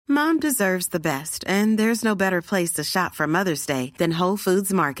Mom deserves the best, and there's no better place to shop for Mother's Day than Whole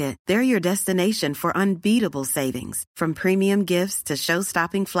Foods Market. They're your destination for unbeatable savings, from premium gifts to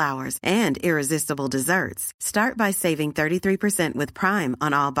show-stopping flowers and irresistible desserts. Start by saving 33% with Prime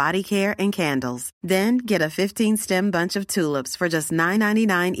on all body care and candles. Then get a 15-stem bunch of tulips for just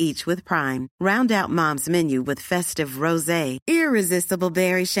 $9.99 each with Prime. Round out Mom's menu with festive rosé, irresistible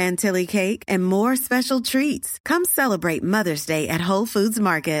berry chantilly cake, and more special treats. Come celebrate Mother's Day at Whole Foods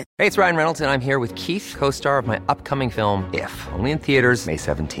Market. Hey, it's Ryan Reynolds, and I'm here with Keith, co-star of my upcoming film, If, only in theaters May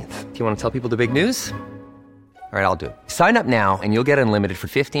 17th. Do you want to tell people the big news? All right, I'll do it. Sign up now and you'll get unlimited for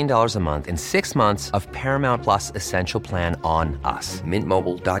 $15 a month and 6 months of Paramount Plus Essential Plan on us.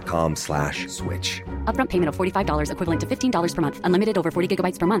 MintMobile.com/switch. Upfront payment of $45 equivalent to $15 per month. Unlimited over 40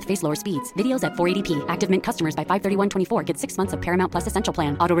 gigabytes per month. Face lower speeds. Videos at 480p. Active Mint customers by 531.24 get 6 months of Paramount Plus Essential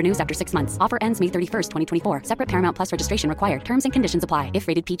Plan. Auto renews after 6 months. Offer ends May 31st, 2024. Separate Paramount Plus registration required. Terms and conditions apply if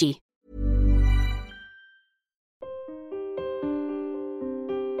rated PG.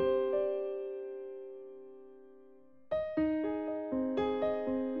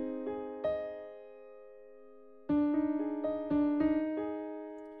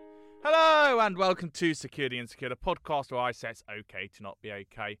 Hello and welcome to Security Insecure, the podcast where I say it's okay to not be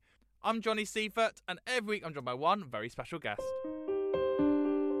okay. I'm Johnny Seifert, and every week I'm joined by one very special guest.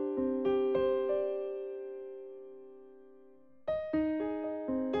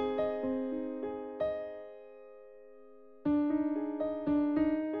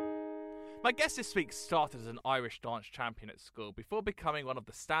 My guest this week started as an Irish dance champion at school before becoming one of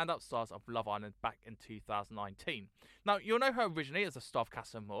the stand-up stars of Love Island back in 2019. Now, you'll know her originally as the star of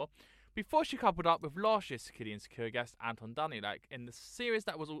Casa Amor, before she coupled up with last year's Security Insecure guest Anton Danilek in the series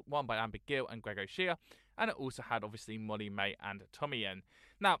that was won by Amber Gill and Greg O'Shea, and it also had obviously Molly May and Tommy Yen.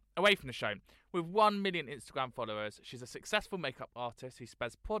 Now, away from the show, with 1 million Instagram followers, she's a successful makeup artist who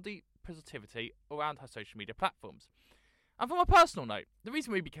spreads body positivity around her social media platforms. And from a personal note, the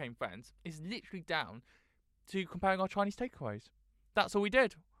reason we became friends is literally down to comparing our Chinese takeaways. That's all we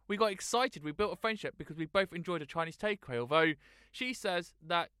did. We got excited. We built a friendship because we both enjoyed a Chinese takeaway, although she says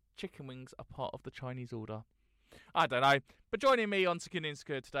that chicken wings are part of the Chinese order. I don't know. But joining me on Security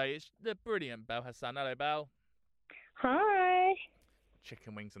Insecure today is the brilliant Belle Hassan. Hello, Belle. Hi.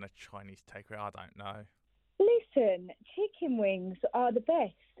 Chicken wings and a Chinese takeaway, I don't know. Listen, chicken wings are the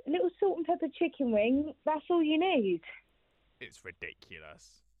best. A little salt and pepper chicken wing, that's all you need. It's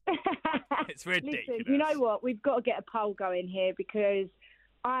ridiculous. It's ridiculous. Listen, you know what? We've got to get a poll going here because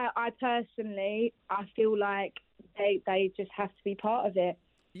I personally, I feel like they just have to be part of it.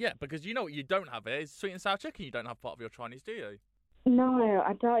 Yeah, because you know what you don't have here is sweet and sour chicken. You don't have part of your Chinese, do you? No,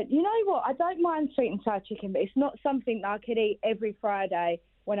 I don't. You know what? I don't mind sweet and sour chicken, but it's not something that I could eat every Friday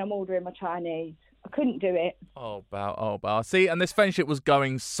when I'm ordering my Chinese. I couldn't do it. Oh, Belle. See, and this friendship was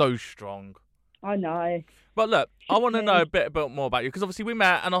going so strong. I know. But look, I want to know a bit more about you, because obviously we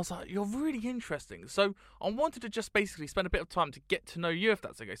met and I was like, you're really interesting. So I wanted to just basically spend a bit of time to get to know you, if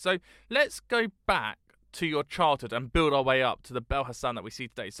that's okay. So let's go back to your childhood and build our way up to the Belle Hassan that we see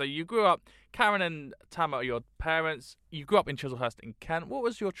today. So you grew up, Karen and Tama are your parents. You grew up in Chislehurst in Kent. What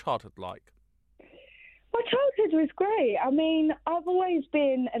was your childhood like? My childhood was great. I mean, I've always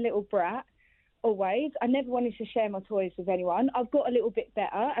been a little brat, always. I never wanted to share my toys with anyone. I've got a little bit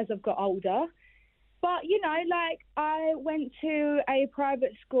better as I've got older. But, you know, like, I went to a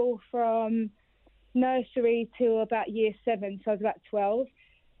private school from nursery to about year 7, so I was about 12,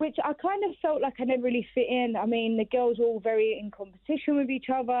 which I kind of felt like I never really fit in. I mean, the girls were all very in competition with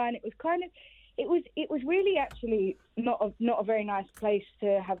each other, and it was kind of, it was really actually not a very nice place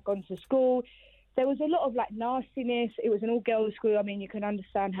to have gone to school. There was a lot of, like, nastiness. It was an all-girls school. I mean, you can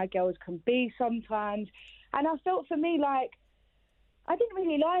understand how girls can be sometimes. And I felt for me, like, I didn't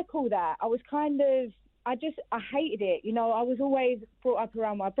really like all that. I was kind of, I hated it. You know, I was always brought up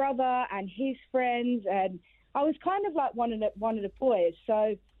around my brother and his friends, and I was kind of like one of the boys.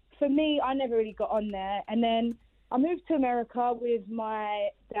 So for me, I never really got on there. And then I moved to America with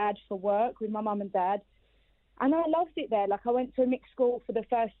my dad for work, with my mum and dad. And I loved it there. Like, I went to a mixed school for the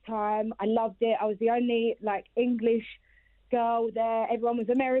first time. I loved it. I was the only, like, English girl there. Everyone was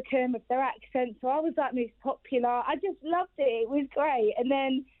American with their accent. So I was, like, most popular. I just loved it. It was great. And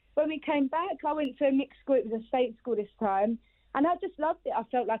then when we came back, I went to a mixed school. It was a state school this time. And I just loved it. I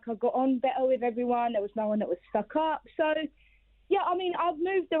felt like I got on better with everyone. There was no one that was stuck up. So, yeah, I mean, I've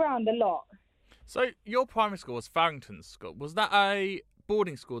moved around a lot. So your primary school was Farrington School. Was that a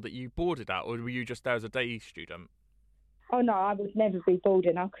boarding school that you boarded at, or were you just there as a day student? Oh, no, I would never be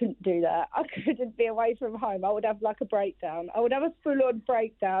boarding. I couldn't do that. I couldn't be away from home. I would have, like, a breakdown. I would have a full-on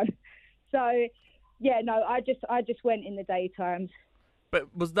breakdown. So, yeah, no, I just went in the daytimes. But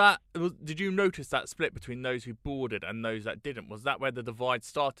did you notice that split between those who boarded and those that didn't? Was that where the divide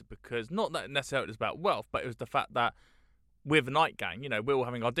started? Because not that necessarily it was about wealth, but it was the fact that we're the night gang. You know, we're all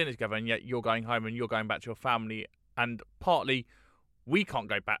having our dinner together, and yet you're going home and you're going back to your family. And partly, we can't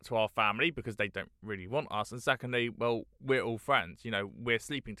go back to our family because they don't really want us. And secondly, well, we're all friends. You know, we're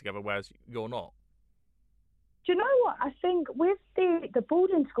sleeping together, whereas you're not. Do you know what? I think with the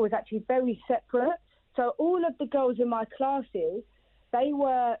boarding school is actually very separate. So all of the girls in my classes, they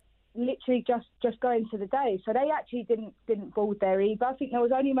were literally just going to the day. So they actually didn't board there either. I think there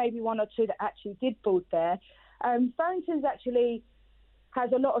was only maybe one or two that actually did board there. Farrington's actually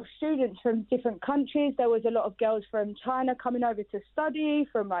has a lot of students from different countries. There was a lot of girls from China coming over to study,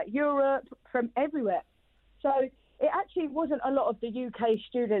 from like Europe, from everywhere. So it actually wasn't a lot of the UK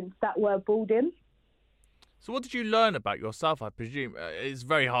students that were boarding. So what did you learn about yourself, I presume? It's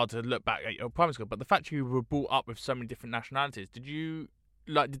very hard to look back at your primary school, but the fact you were brought up with so many different nationalities, did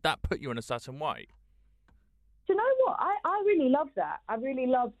that put you in a certain way? Do you know what? I really love that. I really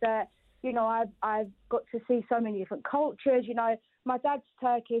love that, you know, I've got to see so many different cultures. You know, my dad's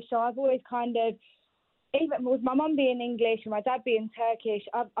Turkish, so I've always kind of, even with my mum being English and my dad being Turkish,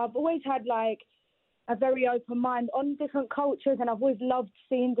 I've always had like a very open mind on different cultures, and I've always loved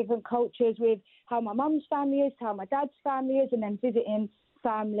seeing different cultures with how my mum's family is, how my dad's family is, and then visiting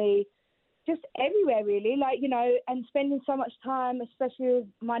family just everywhere really, like, you know, and spending so much time, especially with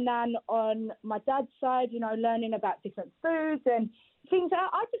my nan on my dad's side, you know, learning about different foods and things.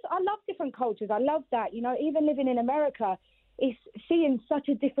 I love different cultures. I love that, you know, even living in America, it's seeing such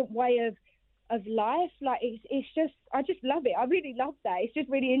a different way of life. Like it's just, I just love it. I really love that. It's just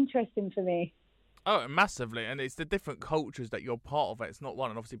really interesting for me. Oh, massively, and it's the different cultures that you're part of. It's not one,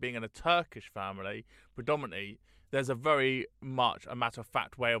 and obviously being in a Turkish family, predominantly, there's a very much a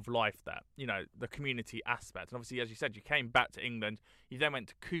matter-of-fact way of life there, you know, the community aspect. And obviously, as you said, you came back to England, you then went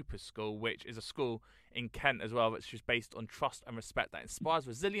to Cooper School, which is a school in Kent as well, which is based on trust and respect that inspires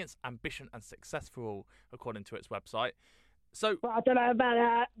resilience, ambition, and success for all, according to its website. So, well, I don't know about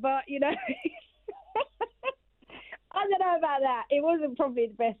that, but, you know... I don't know about that. It wasn't probably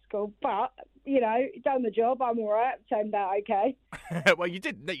the best school, but, you know, done the job. I'm all right. Turned out okay. Well, you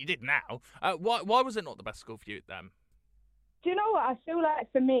did now. Why was it not the best school for you then? Do you know what? I feel like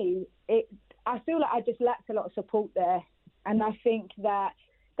for me, I feel like I just lacked a lot of support there. And I think that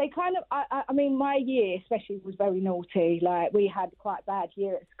they kind of, I mean, my year especially was very naughty. Like, we had quite a bad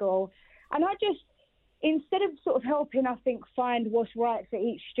year at school. And I just, instead of sort of helping, I think, find what's right for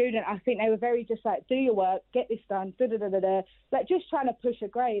each student, I think they were very just like, do your work, get this done, da-da-da-da-da, like just trying to push a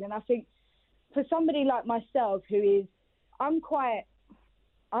grade. And I think for somebody like myself who is, I'm going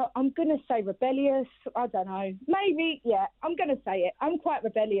to say rebellious, I don't know, maybe, yeah, I'm going to say it. I'm quite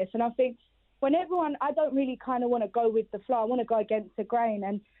rebellious. And I think when everyone, I don't really kind of want to go with the flow. I want to go against the grain.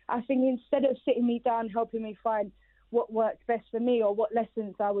 And I think instead of sitting me down, helping me find what works best for me or what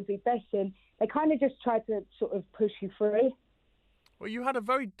lessons I would be best in, they kind of just try to sort of push you through. Well, you had a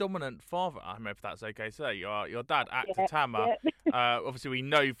very dominant father, Ahmed, if that's okay to say. Your dad, actor Tamer, obviously we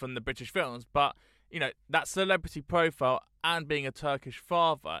know from the British films, but, you know, that celebrity profile and being a Turkish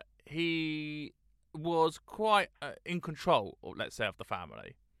father, he was quite in control, or let's say, of the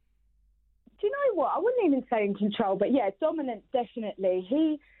family. Do you know what? I wouldn't even say in control, but yeah, dominant, definitely.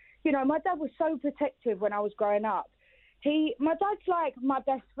 You know, my dad was so protective when I was growing up. My dad's like my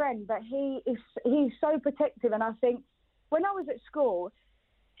best friend, but he's so protective. And I think when I was at school,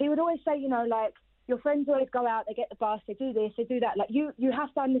 he would always say, you know, like, your friends always go out, they get the bus, they do this, they do that. Like, you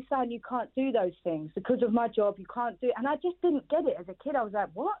have to understand you can't do those things. Because of my job, you can't do it. And I just didn't get it as a kid. I was like,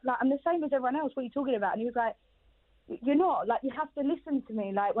 what? Like, I'm the same as everyone else. What are you talking about? And he was like, you're not. Like, you have to listen to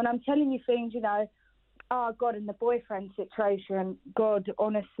me. Like, when I'm telling you things, you know, oh, God, in the boyfriend situation, God,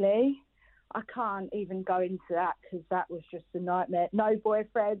 honestly, I can't even go into that because that was just a nightmare. No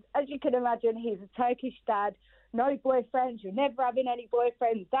boyfriends. As you can imagine, he's a Turkish dad. No boyfriends. You're never having any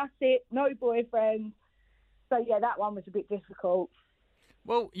boyfriends. That's it. No boyfriends. So, yeah, that one was a bit difficult.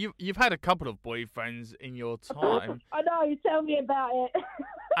 Well, you've had a couple of boyfriends in your time. I know. Tell me about it.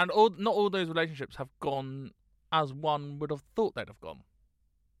 And not all those relationships have gone as one would have thought they'd have gone.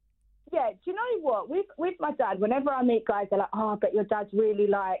 Yeah, do you know what? With my dad, whenever I meet guys, they're like, oh, I bet your dad's really,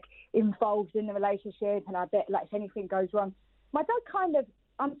 like, involved in the relationship, and I bet, like, if anything goes wrong. My dad kind of,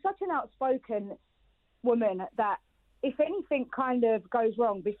 I'm such an outspoken woman that if anything kind of goes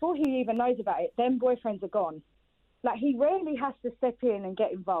wrong, before he even knows about it, then boyfriends are gone. Like, he rarely has to step in and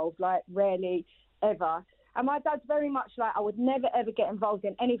get involved, like, rarely, ever. And my dad's very much like, I would never, ever get involved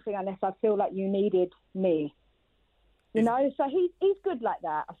in anything unless I feel like you needed me. You know, so he's good like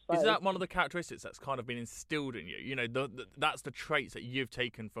that, I suppose. Is that one of the characteristics that's kind of been instilled in you? You know, that's the traits that you've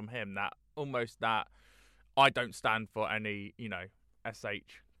taken from him, that almost that I don't stand for any, you know,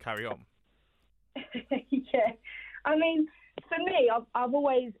 SH, carry on. Yeah. I mean, for me, I've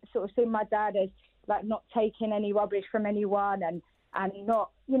always sort of seen my dad as, like, not taking any rubbish from anyone and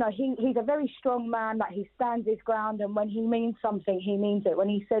not, you know, he's a very strong man, like, he stands his ground, and when he means something, he means it. When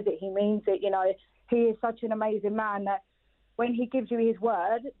he says it, he means it, you know. He is such an amazing man that when he gives you his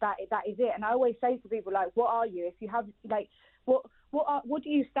word, that is it. And I always say to people, like, what are you? If you have, like, what do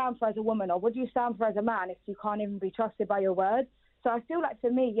you stand for as a woman, or what do you stand for as a man if you can't even be trusted by your word? So I feel like,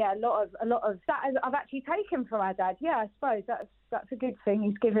 for me, yeah, a lot of that I've actually taken from my dad. Yeah, I suppose that's a good thing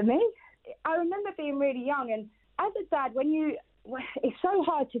he's given me. I remember being really young, and as a dad, it's so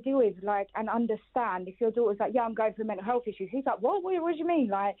hard to deal with, like, and understand if your daughter's like, yeah, I'm going through mental health issues. He's like, what do you mean?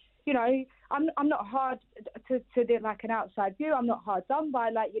 Like, you know, I'm not hard to do, like, an outside view. I'm not hard done by,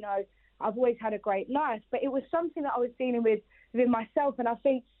 like, you know, I've always had a great life. But it was something that I was dealing with within myself. And I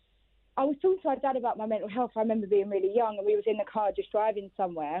think I was talking to my dad about my mental health. I remember being really young, and we was in the car just driving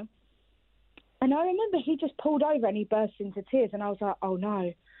somewhere. And I remember he just pulled over and he burst into tears. And I was like, oh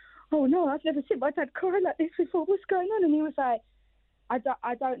no, I've never seen my dad cry like this before. What's going on? And he was like, I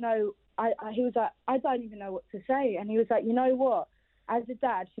don't know. He was like, I don't even know what to say. And he was like, you know what? As a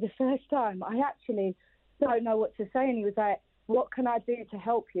dad, for the first time, I actually don't know what to say. And he was like, what can I do to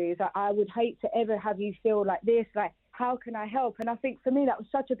help you? He's like, I would hate to ever have you feel like this. Like, how can I help? And I think for me, that was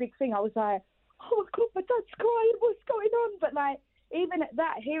such a big thing. I was like, oh my God, my dad's crying. What's going on? But, like, even at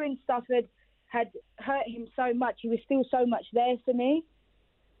that, hearing stuff had hurt him so much, he was still so much there for me.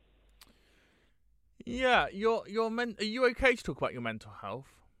 Yeah, are you okay to talk about your mental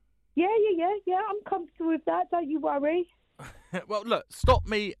health? Yeah, I'm comfortable with that. Don't you worry. Well, look, stop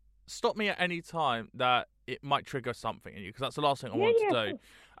me at any time that it might trigger something in you, because that's the last thing I want to do.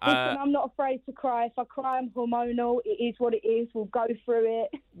 Listen, I'm not afraid to cry. If I cry, I'm hormonal. It is what it is. We'll go through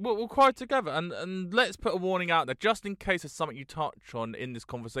it. We'll cry together, and let's put a warning out there, just in case there's something you touch on in this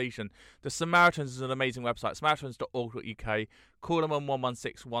conversation. The Samaritans is an amazing website, samaritans.org.uk. Call them on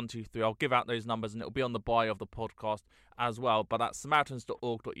 116 123. I'll give out those numbers, and it'll be on the bio of the podcast as well. But that's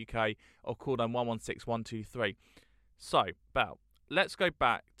samaritans.org.uk, or call them 116 123. So, Belle, let's go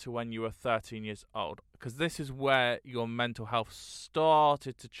back to when you were 13 years old, because this is where your mental health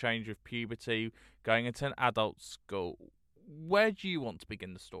started to change with puberty, going into an adult school. Where do you want to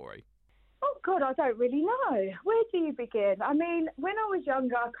begin the story? Oh, God, I don't really know. Where do you begin? I mean, when I was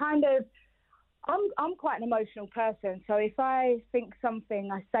younger, I'm quite an emotional person. So if I think something,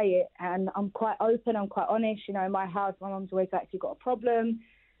 I say it, and I'm quite open, I'm quite honest. You know, in my house, my mum's always actually got a problem,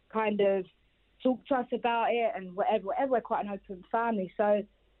 kind of talk to us about it and whatever. We're quite an open family. So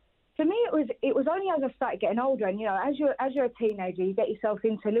for me, it was only as I started getting older, and, you know, as you're a teenager, you get yourself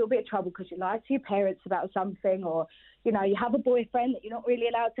into a little bit of trouble because you lie to your parents about something, or, you know, you have a boyfriend that you're not really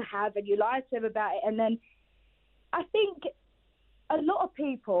allowed to have, and you lie to them about it. And then I think a lot of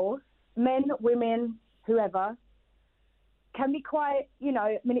people, men, women, whoever, can be quite, you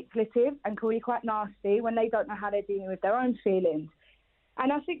know, manipulative and can be quite nasty when they don't know how they're dealing with their own feelings.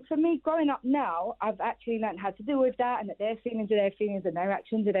 And I think for me, growing up now, I've actually learned how to deal with that, and that their feelings are their feelings and their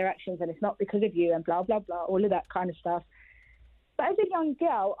actions are their actions, and it's not because of you, and blah, blah, blah, all of that kind of stuff. But as a young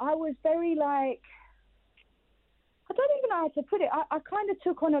girl, I was very, like, I don't even know how to put it. I kind of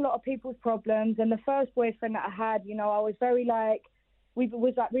took on a lot of people's problems, and the first boyfriend that I had, you know, I was very, like, we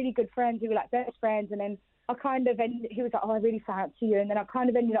was, like, really good friends. We were, like, best friends, and then he was like, oh, I really fancy you, and then I kind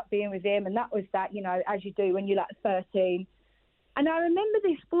of ended up being with him, and that was that, you know, as you do when you're, like, 13. And I remember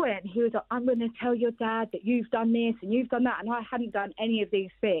this boy, and he was like, I'm going to tell your dad that you've done this and you've done that. And I hadn't done any of these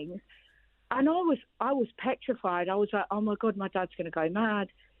things. And I was petrified. I was like, oh, my God, my dad's going to go mad.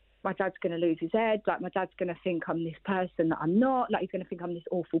 My dad's going to lose his head. Like, my dad's going to think I'm this person that I'm not. Like, he's going to think I'm this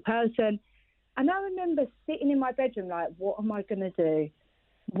awful person. And I remember sitting in my bedroom like, what am I going to do?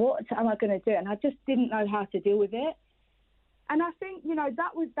 What am I going to do? And I just didn't know how to deal with it. And I think, you know,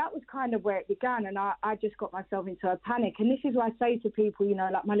 that was kind of where it began, and I just got myself into a panic. And this is why I say to people, you know,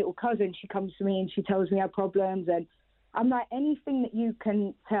 like my little cousin, she comes to me and she tells me her problems, and I'm like, anything that you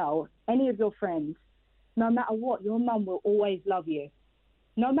can tell any of your friends, no matter what, your mum will always love you.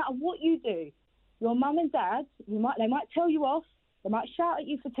 No matter what you do, your mum and dad, they might tell you off, they might shout at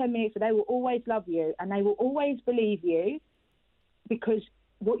you for 10 minutes, but they will always love you, and they will always believe you, because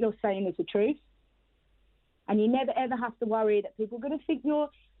what you're saying is the truth. And you never, ever have to worry that people are going to think you're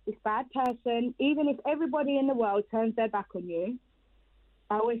this bad person. Even if everybody in the world turns their back on you,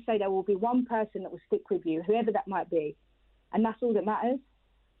 I always say there will be one person that will stick with you, whoever that might be. And that's all that matters.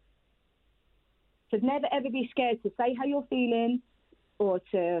 to never ever be scared to say how you're feeling, or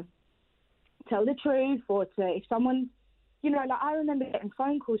to tell the truth, or to, if someone, like I remember getting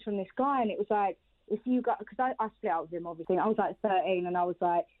phone calls from this guy, and it was like, if you got, because I split up with him, obviously. I was like 13, and I was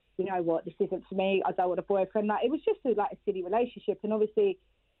like, you know what, this isn't for me. I don't want a boyfriend. Like, it was just a silly relationship. And obviously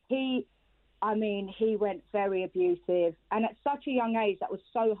he went very abusive. And at such a young age, that was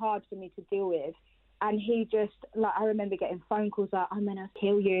so hard for me to deal with. And he just, I remember getting phone calls like, I'm going to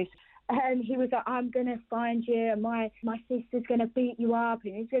kill you. And he was like, I'm going to find you, and my sister's going to beat you up,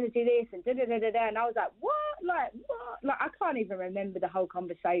 and he's going to do this, and da-da-da-da-da. And I was like, what? Like, I can't even remember the whole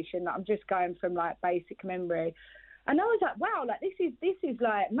conversation. I'm just going from, basic memory. And I was like, wow, this is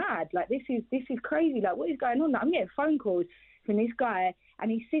mad. This is crazy. What is going on? I'm getting phone calls from this guy,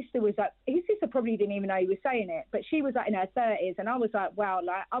 and his sister probably didn't even know he was saying it, but she was in her 30s, and I was like, wow,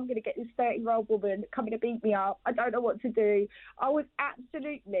 I'm going to get this 30-year-old woman coming to beat me up. I don't know what to do. I was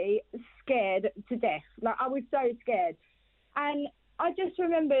absolutely scared to death. I was so scared. And I just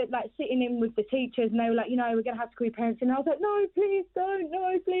remember sitting in with the teachers, and they were like, we're going to have to call your parents. And I was like, no, please don't.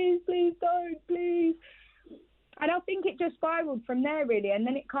 No, please don't, please. And I think it just spiraled from there, really. And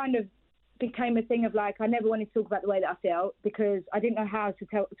then it kind of became a thing of I never wanted to talk about the way that I felt, because I didn't know how to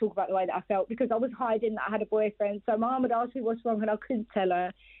talk about the way that I felt, because I was hiding that I had a boyfriend. So my mum would ask me what's wrong, and I couldn't tell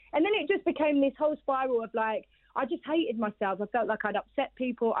her. And then it just became this whole spiral of I just hated myself. I felt like I'd upset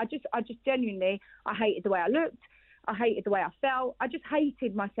people. I just genuinely, I hated the way I looked. I hated the way I felt. I just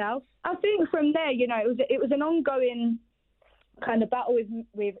hated myself. I think from there, it was an ongoing kind of battle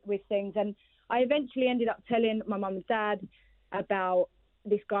with things. And I eventually ended up telling my mum and dad about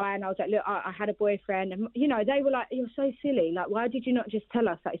this guy, and I was like, look, I had a boyfriend, and they were like, you're so silly. Why did you not just tell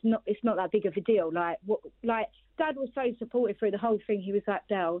us that it's not that big of a deal? Dad was so supportive through the whole thing. He was like,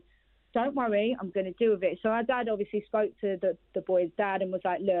 Del, don't worry, I'm going to deal with it. So our dad obviously spoke to the boy's dad and was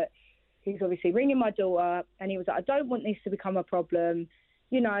like, look, he's obviously ringing my daughter, and he was like, I don't want this to become a problem.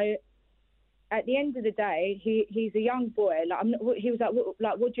 At the end of the day, he's a young boy. He was like,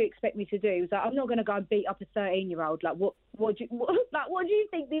 what do you expect me to do? He was like, I'm not going to go and beat up a 13-year-old. What do you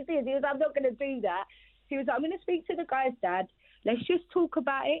think this is? He was like, I'm not going to do that. He was like, I'm going to speak to the guy's dad. Let's just talk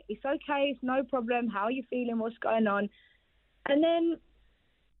about it. It's okay. It's no problem. How are you feeling? What's going on? And then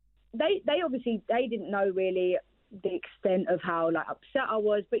they obviously, they didn't know really the extent of how upset I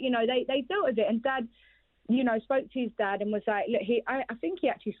was, but they dealt with it. And Dad, spoke to his dad and was like, look, I think he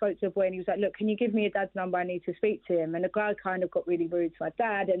actually spoke to the boy, and he was like, look, can you give me your dad's number? I need to speak to him. And the guy kind of got really rude to my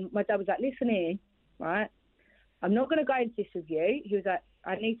dad, and my dad was like, listen here, right? I'm not going to go into this with you. He was like,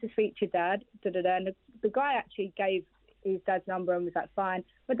 I need to speak to your dad. And the guy actually gave his dad's number and was like, fine.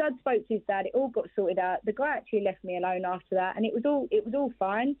 My dad spoke to his dad. It all got sorted out. The guy actually left me alone after that, and it was all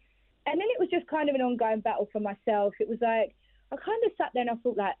fine. And then it was just kind of an ongoing battle for myself. It was like, I kind of sat there and I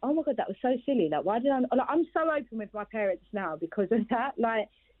thought oh my God, that was so silly. Why did I'm so open with my parents now because of that.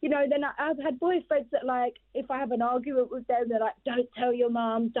 Then I've had boyfriends that if I have an argument with them, they're like, don't tell your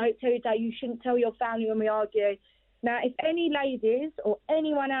mum, don't tell your dad, you shouldn't tell your family when we argue. Now, if any ladies or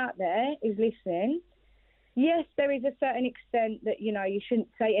anyone out there is listening, yes, there is a certain extent that, you shouldn't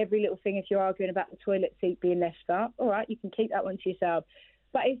say every little thing if you're arguing about the toilet seat being left up. All right, you can keep that one to yourself.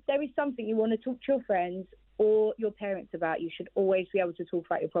 But if there is something you want to talk to your friends or your parents about, you should always be able to talk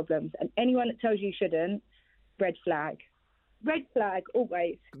about your problems. And anyone that tells you shouldn't, red flag. Red flag,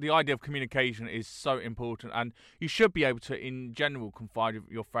 always. The idea of communication is so important, and you should be able to, in general, confide with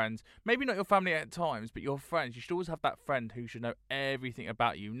your friends. Maybe not your family at times, but your friends. You should always have that friend who should know everything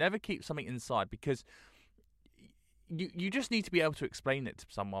about you. Never keep something inside, because you just need to be able to explain it to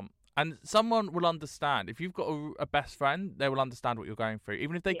someone. And someone will understand. If you've got a best friend, they will understand what you're going through.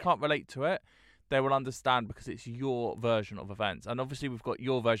 Even if they can't relate to it, they will understand, because it's your version of events. And obviously we've got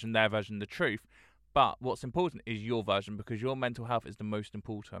your version, their version, the truth. But what's important is your version, because your mental health is the most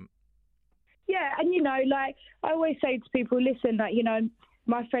important. Yeah, and I always say to people, listen,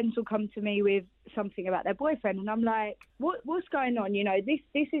 my friends will come to me with something about their boyfriend, and I'm like, what's going on?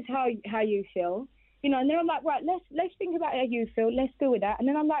 This is how you feel. And then I'm like, right, let's think about how you feel. Let's deal with that. And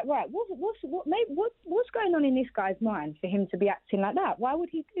then I'm like, right, what's going on in this guy's mind for him to be acting like that? Why would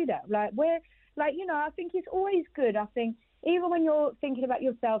he do that? I think it's always good. I think even when you're thinking about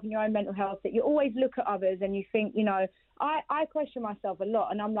yourself and your own mental health, that you always look at others and you think, I question myself a lot,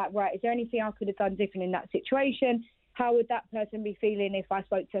 and I'm like, right, is there anything I could have done different in that situation? How would that person be feeling if I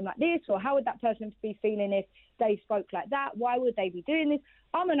spoke to them like this? Or how would that person be feeling if they spoke like that? Why would they be doing this?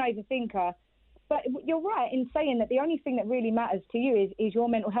 I'm an overthinker. But you're right in saying that the only thing that really matters to you is your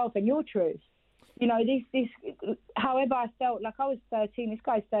mental health and your truth. This, however I felt, I was 13, this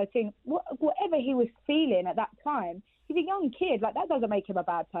guy's 13, whatever he was feeling at that time, he's a young kid. Like, that doesn't make him a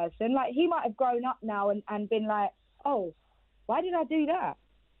bad person. Like, he might have grown up now and been like, oh, why did I do that?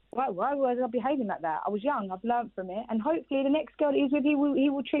 Why was I behaving like that? I was young. I've learned from it. And hopefully the next girl that he's with, he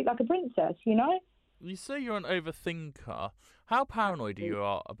will treat like a princess, you know? You say you're an overthinker. How paranoid are you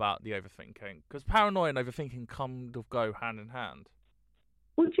about the overthinking? Because paranoia and overthinking kind of go hand in hand.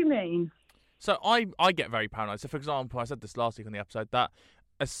 What do you mean? So I get very paranoid. So, for example, I said this last week on the episode that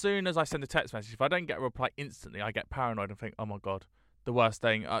as soon as I send a text message, if I don't get a reply instantly, I get paranoid and think, oh, my God, the worst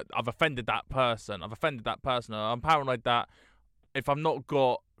thing. I've offended that person. I'm paranoid that if I've not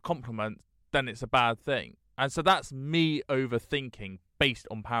got compliments, then it's a bad thing. And so that's me overthinking based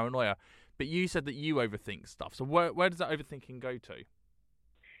on paranoia. But you said that you overthink stuff. So where does that overthinking go to?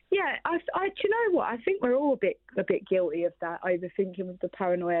 Yeah, I do you know what? I think we're all a bit guilty of that, overthinking with the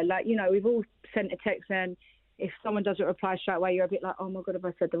paranoia. Like, you know, we've all sent a text and if someone doesn't reply straight away, you're a bit like, oh my God, have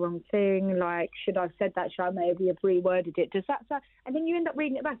I said the wrong thing? Like, should I have said that? Should I maybe have reworded it? Does that sound... And then you end up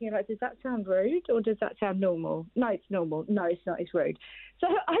reading it back and you're like, does that sound rude or does that sound normal? No, it's normal. No, it's not. It's rude. So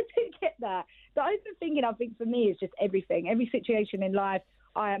I do get that. The overthinking, I think, for me is just everything. Every situation in life,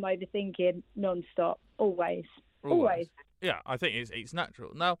 I am overthinking non-stop. Always. Yeah, I think it's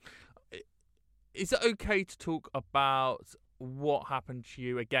natural. Now, is it okay to talk about what happened to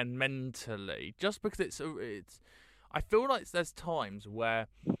you again mentally? Just because it's I feel like there's times where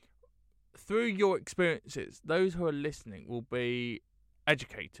through your experiences, those who are listening will be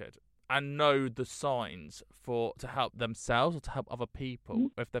educated and know the signs to help themselves or to help other people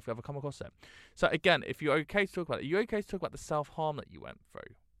if they've ever come across it. So again, if you're okay to talk about it, are you okay to talk about the self-harm that you went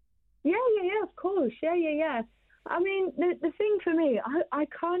through? Yeah, of course. Yeah. I mean, the thing for me, I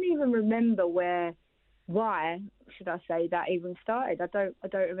can't even remember why should I say that even started. I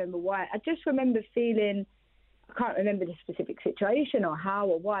don't remember why. I just remember feeling, I can't remember the specific situation or how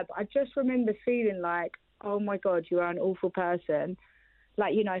or why, but I just remember feeling like, oh my God, you are an awful person.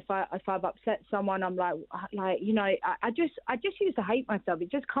 Like, you know, if I've upset someone, I'm like, you know, I just used to hate myself. It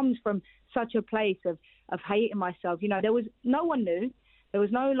just comes from such a place of hating myself. You know, no one knew. There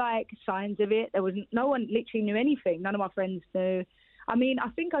was no, like, signs of it. No one literally knew anything. None of my friends knew. I mean, I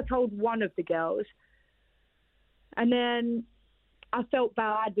think I told one of the girls. And then I felt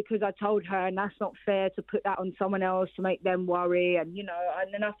bad because I told her, and that's not fair to put that on someone else to make them worry. And, you know,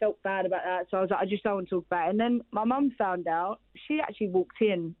 and then I felt bad about that. So I was like, I just don't want to talk about it. And then my mum found out. She actually walked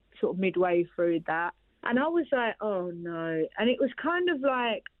in sort of midway through that. And I was like, oh, no. And it was kind of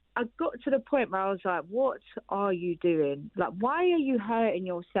like, I got to the point where I was like, what are you doing? Like, why are you hurting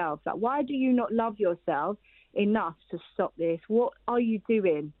yourself? Like, why do you not love yourself enough to stop this? What are you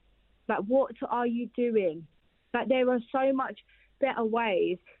doing? Like, what are you doing? Like, there are so much better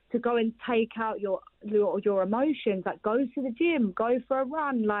ways to go and take out your emotions. Like, go to the gym, go for a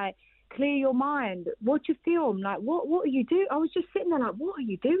run, like, clear your mind, watch a film. Like, what are you doing? I was just sitting there like, what are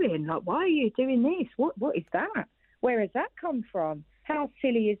you doing? Like, why are you doing this? What is that? Where has that come from? How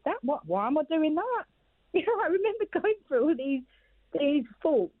silly is that? Why am I doing that? You know, I remember going through all these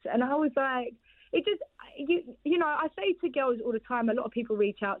thoughts, and I was like, it just, you know, I say to girls all the time, a lot of people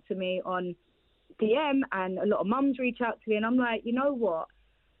reach out to me on DM, and a lot of mums reach out to me, and I'm like, you know what?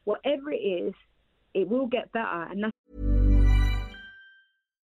 Whatever it is, it will get better. And that's...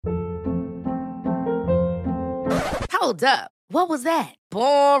 Hold up. What was that?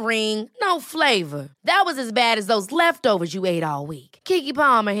 Boring. No flavor. That was as bad as those leftovers you ate all week. Keke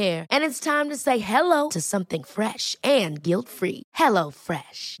Palmer here. And it's time to say hello to something fresh and guilt-free.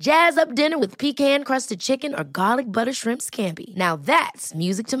 HelloFresh. Jazz up dinner with pecan-crusted chicken or garlic butter shrimp scampi. Now that's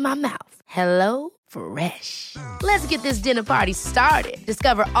music to my mouth. HelloFresh. Let's get this dinner party started.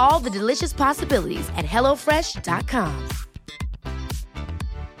 Discover all the delicious possibilities at HelloFresh.com.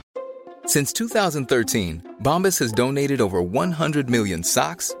 Since 2013, Bombas has donated over 100 million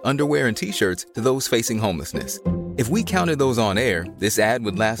socks, underwear, and T-shirts to those facing homelessness. If we counted those on air, this ad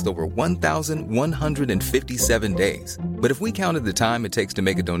would last over 1,157 days. But if we counted the time it takes to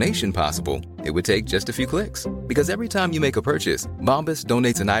make a donation possible, it would take just a few clicks. Because every time you make a purchase, Bombas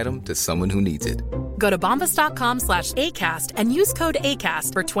donates an item to someone who needs it. Go to bombas.com/ACAST and use code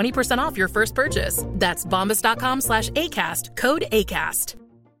ACAST for 20% off your first purchase. That's bombas.com/ACAST, code ACAST.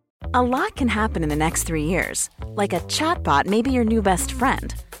 A lot can happen in the next 3 years. Like a chatbot may be your new best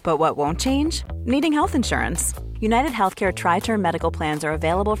friend. But what won't change? Needing health insurance. United Healthcare Tri-Term Medical Plans are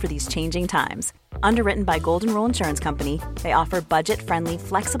available for these changing times. Underwritten by Golden Rule Insurance Company, they offer budget-friendly,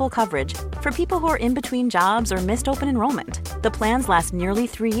 flexible coverage for people who are in between jobs or missed open enrollment. The plans last nearly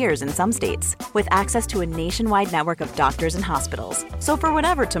 3 years in some states, with access to a nationwide network of doctors and hospitals. So for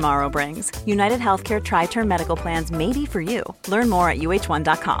whatever tomorrow brings, United Healthcare Tri-Term Medical Plans may be for you. Learn more at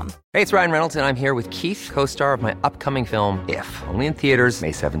uh1.com. Hey, it's Ryan Reynolds, and I'm here with Keith, co-star of my upcoming film, If, only in theaters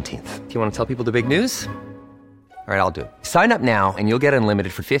May 17th. Do you want to tell people the big news? All right, I'll do it. Sign up now and you'll get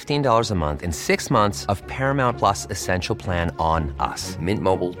unlimited for $15 a month and 6 months of Paramount Plus Essential Plan on us.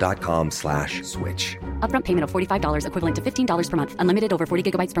 MintMobile.com/switch. Upfront payment of $45 equivalent to $15 per month. Unlimited over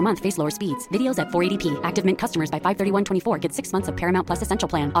 40 gigabytes per month. Face lower speeds. Videos at 480p. Active Mint customers by 531.24 get 6 months of Paramount Plus Essential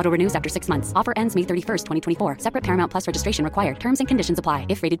Plan. Auto renews after 6 months. Offer ends May 31st, 2024. Separate Paramount Plus registration required. Terms and conditions apply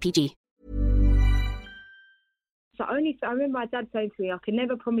if rated PG. So I remember my dad saying to me, I can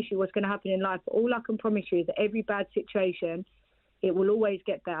never promise you what's going to happen in life, but all I can promise you is that every bad situation, it will always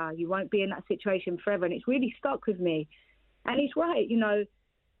get better. You won't be in that situation forever. And it's really stuck with me. And he's right,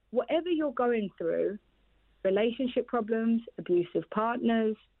 whatever you're going through, relationship problems, abusive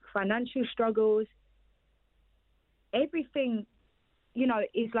partners, financial struggles, everything,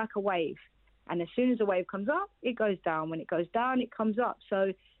 is like a wave. And as soon as the wave comes up, it goes down. When it goes down, it comes up.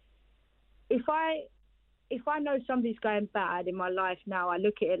 So if I know something's going bad in my life now, I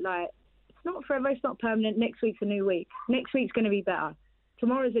look at it like, it's not forever, it's not permanent. Next week's a new week. Next week's going to be better.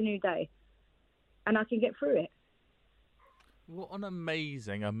 Tomorrow's a new day. And I can get through it. What an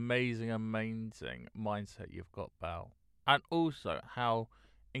amazing mindset you've got, Belle. And also how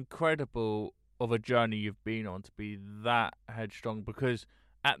incredible of a journey you've been on to be that headstrong, because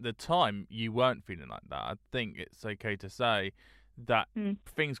at the time you weren't feeling like that. I think it's okay to say that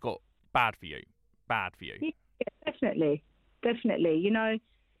things got bad for you. Yeah, definitely.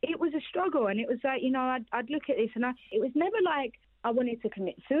 It was a struggle, and it was like, I'd look at this, and it was never like I wanted to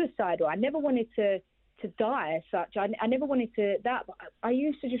commit suicide, or I never wanted to die as such. I never wanted to that. But I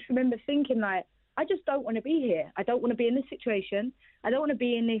used to just remember thinking like, I just don't want to be here. I don't want to be in this situation. I don't want to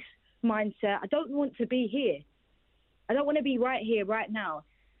be in this mindset. I don't want to be here. I don't want to be right here, right now.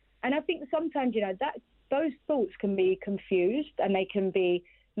 And I think sometimes, that those thoughts can be confused and they can be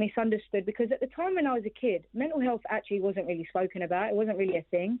misunderstood, because at the time when I was a kid, mental health actually wasn't really spoken about. It wasn't really a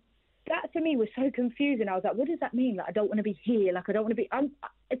thing. That for me was so confusing. I was like, what does that mean? Like, I don't want to be here. Like, I don't want to be.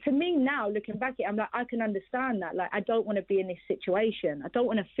 To me now, looking back at it, I'm like, I can understand that. Like, I don't want to be in this situation. I don't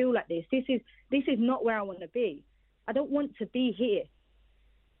want to feel like this. This is not where I want to be. I don't want to be here.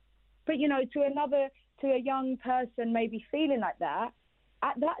 But to a young person maybe feeling like that,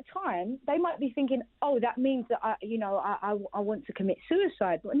 at that time, they might be thinking, oh, that means that I want to commit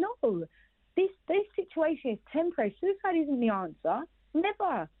suicide. But no, this situation is temporary. Suicide isn't the answer.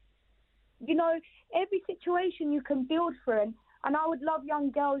 Never. Every situation you can build through. And I would love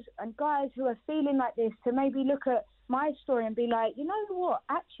young girls and guys who are feeling like this to maybe look at my story and be like, you know what,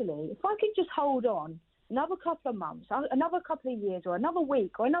 actually, if I could just hold on another couple of months, another couple of years, or another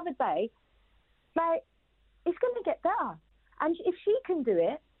week, or another day, like, it's going to get better. And if she can do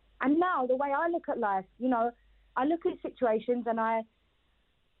it, and now the way I look at life, I look at situations and I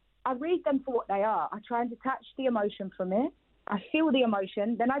read them for what they are. I try and detach the emotion from it. I feel the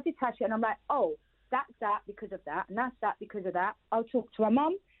emotion, then I detach it, and I'm like, oh, that's that because of that, and that's that because of that. I'll talk to our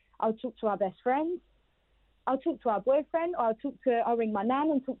mum. I'll talk to our best friends. I'll talk to our boyfriend, or I'll ring my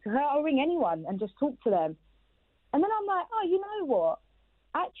nan and talk to her. I'll ring anyone and just talk to them. And then I'm like, oh, you know what?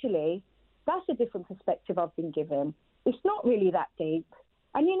 Actually, that's a different perspective I've been given. It's not really that deep.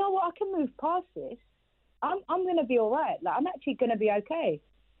 And you know what? I can move past this. I'm going to be all right. Like, I'm actually going to be okay.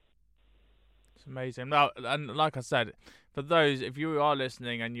 It's amazing. Now, and like I said, for those, if you are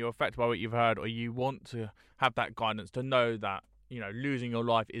listening and you're affected by what you've heard, or you want to have that guidance to know that, losing your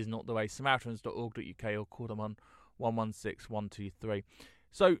life is not the way, samaritans.org.uk, or call them on 116 123.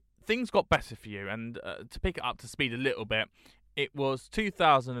 So things got better for you. And to pick it up to speed a little bit, it was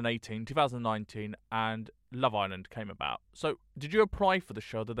 2019, and Love Island came about. So did you apply for the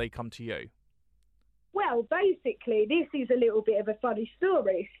show, or did they come to you? Well, basically, this is a little bit of a funny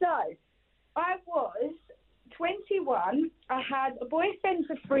story. So I was 21. I had a boyfriend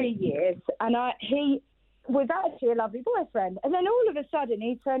for 3 years, and he was actually a lovely boyfriend. And then all of a sudden,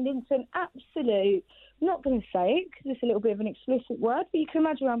 he turned into an absolute, I'm not going to say it because it's a little bit of an explicit word, but you can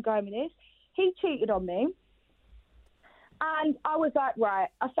imagine where I'm going with this. He cheated on me. And I was like, right,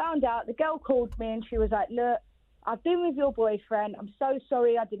 I found out, the girl called me and she was like, look, I've been with your boyfriend. I'm so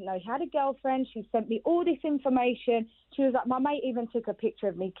sorry. I didn't know he had a girlfriend. She sent me all this information. She was like, my mate even took a picture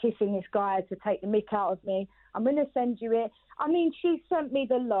of me kissing this guy to take the mick out of me. I'm going to send you it. I mean, she sent me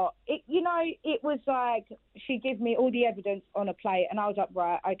the lot. It was like she gave me all the evidence on a plate, and I was like,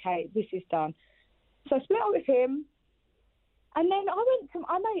 right, okay, this is done. So I split up with him. And then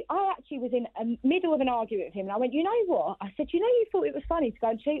I actually was in the middle of an argument with him, and I went, you know what? I said, you thought it was funny to go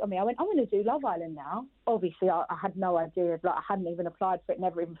and cheat on me. I went, I'm going to do Love Island now. Obviously, I had no idea. Like, I hadn't even applied for it,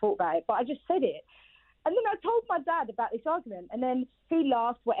 never even thought about it. But I just said it. And then I told my dad about this argument, and then he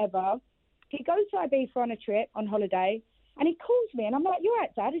laughed, whatever. He goes to Ibiza on a trip, on holiday, and he calls me, and I'm like, you're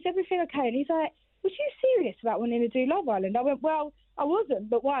right, Dad, is everything okay? And he's like, was you serious about wanting to do Love Island? I went, well, I wasn't,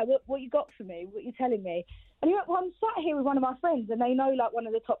 but why? What you got for me? What are you telling me? And he went, well, I'm sat here with one of my friends, and they know, like, one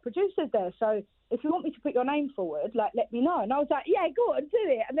of the top producers there. So if you want me to put your name forward, like, let me know. And I was like, yeah, go on, do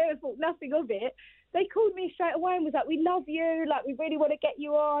it. And they thought nothing of it. They called me straight away and was like, we love you. Like, we really want to get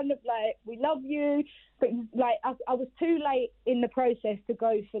you on. Like, we love you. But, like, I was too late in the process to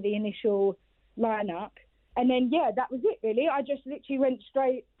go for the initial lineup. And then, yeah, that was it, really. I just literally went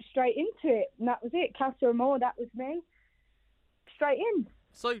straight into it. And that was it. Casa Amor, that was me. Straight in.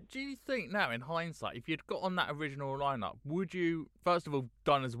 So do you think now, in hindsight, if you'd got on that original lineup, would you, first of all,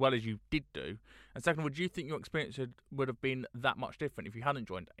 done as well as you did do? And second of all, do you think your experience would have been that much different if you hadn't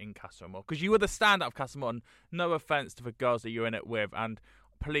joined in Casa Amor? Because you were the standout of Casa Amor, and no offence to the girls that you're in it with, and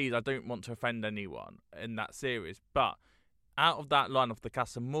please, I don't want to offend anyone in that series, but out of that line of the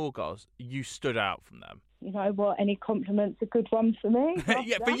Casa Amor girls, you stood out from them. You know what? Any compliments a good one for me?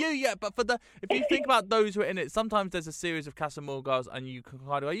 Yeah, for you, yeah. But if you think about those who are in it, sometimes there's a series of Casa Amor girls, and you can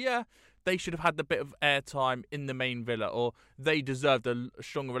kind of go, yeah, they should have had the bit of airtime in the main villa, or they deserved a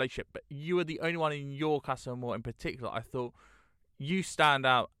stronger relationship. But you were the only one in your Casa Amor in particular. I thought you stand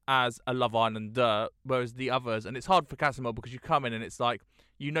out as a Love Islander, whereas the others, and it's hard for Casa Amor because you come in and it's like,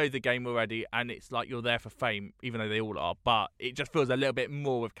 you know the game already, and it's like you're there for fame, even though they all are. But it just feels a little bit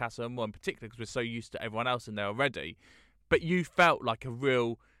more with Casa Amor in particular because we're so used to everyone else in there already. But you felt like a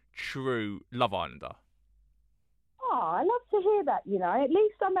real, true Love Islander. Oh, I love to hear that, you know. At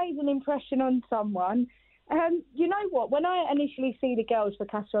least I made an impression on someone. You know what? When I initially see the girls for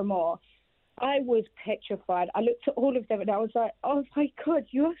Casa Amor, I was petrified. I looked at all of them and I was like, oh my God,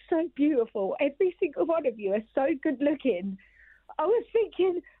 you are so beautiful. Every single one of you are so good looking. I was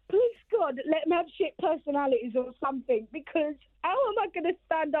thinking, please God, let them have shit personalities or something, because how am I going to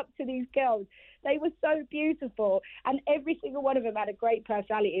stand up to these girls? They were so beautiful, and every single one of them had a great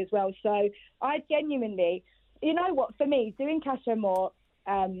personality as well. So I genuinely, you know what, for me, doing Casa Amor,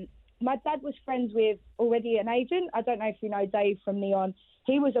 my dad was friends with already an agent. I don't know if you know Dave from Neon.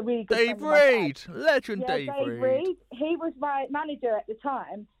 He was a really good Dave friend Reed, legend yeah, Dave Reed. Reed. He was my manager at the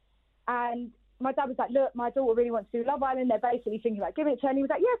time, and my dad was like, look, my daughter really wants to do Love Island. They're basically thinking about giving it to her. And he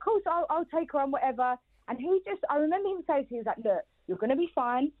was like, yeah, of course, I'll take her on, whatever. And I remember him saying to me, he was like, look, you're going to be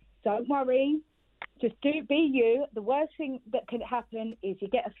fine. Don't worry. Just be you. The worst thing that could happen is you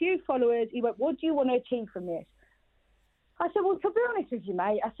get a few followers. He went, what do you want to achieve from this? I said, well, to be honest with you,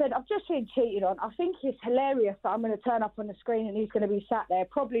 mate, I said, I've just been cheated on. I think it's hilarious that I'm going to turn up on the screen and he's going to be sat there,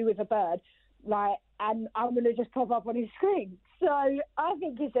 probably with a bird, like, and I'm going to just pop up on his screen. So I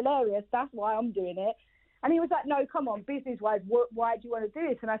think it's hilarious. That's why I'm doing it. And he was like, no, come on, business-wise, why do you want to do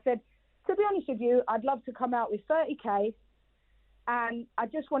this? And I said, to be honest with you, I'd love to come out with 30K, and I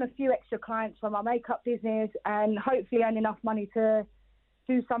just want a few extra clients for my makeup business and hopefully earn enough money to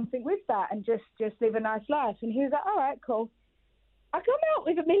do something with that and just live a nice life. And he was like, all right, cool. I come out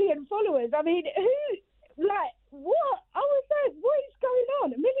with 1 million followers. I mean, what? I was like, what is going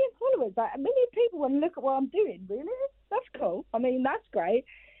on? 1 million followers. Like, 1 million people want to look at what I'm doing. Really? That's cool. I mean, that's great.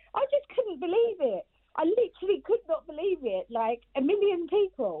 I just couldn't believe it. I literally could not believe it. Like, 1 million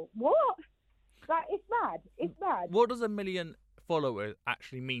people. What? Like, it's mad. It's mad. What does 1 million followers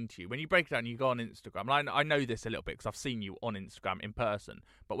actually mean to you? When you break it down, you go on Instagram. And I know this a little bit because I've seen you on Instagram in person.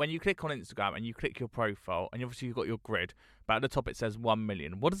 But when you click on Instagram and you click your profile, and obviously you've got your grid, but at the top it says 1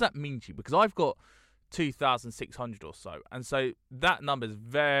 million. What does that mean to you? Because I've got 2,600 or so, and so that number is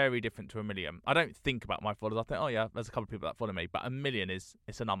very different to 1 million. I don't think about my followers. I think, oh yeah, there's a couple of people that follow me, but 1 million it's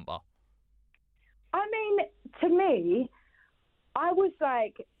a number. I mean, to me, I was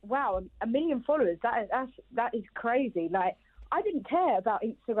like, wow, 1 million followers. That is crazy. Like, I didn't care about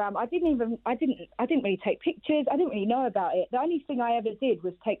Instagram. I didn't really take pictures. I didn't really know about it. The only thing I ever did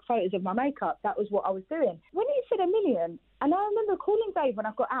was take photos of my makeup. That was what I was doing. When he said 1 million, and I remember calling Dave when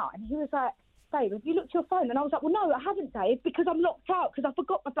I got out, and he was like, Dave, have you looked at your phone? And I was like, well, no, I haven't, Dave, because I'm locked out because I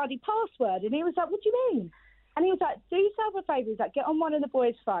forgot my bloody password. And he was like, what do you mean? And he was like, do yourself a favour. He's like, get on one of the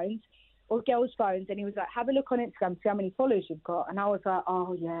boys' phones, or girls' phones, and he was like, have a look on Instagram, see how many followers you've got. And I was like,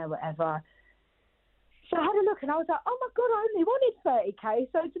 oh, yeah, whatever. So I had a look, and I was like, oh, my God, I only wanted 30K.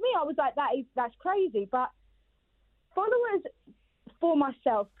 So to me, I was like, that's crazy. But followers, for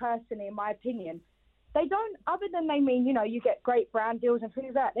myself personally, in my opinion, they don't, other than they mean, you know, you get great brand deals and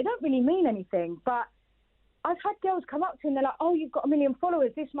things like that, they don't really mean anything. But I've had girls come up to me and they're like, oh, you've got 1 million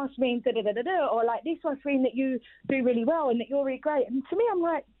followers, this must mean da-da-da-da-da, or like, this must mean that you do really well and that you're really great. And to me, I'm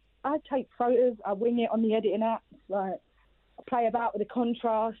like, I take photos, I wing it on the editing apps, like, I play about with the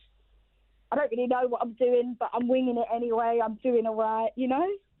contrast. I don't really know what I'm doing, but I'm winging it anyway. I'm doing all right, you know?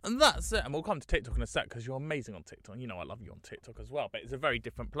 And that's it. And we'll come to TikTok in a sec because you're amazing on TikTok. You know I love you on TikTok as well, but it's a very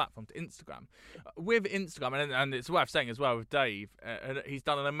different platform to Instagram. With Instagram, and it's worth saying as well with Dave, he's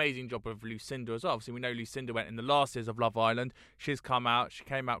done an amazing job with Lucinda as well. Obviously, we know Lucinda went in the last years of Love Island. She came out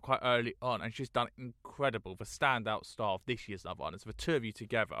quite early on, and she's done incredible. The standout star of this year's Love Island. So the two of you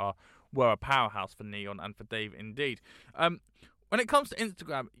together were a powerhouse for Neon and for Dave indeed. When it comes to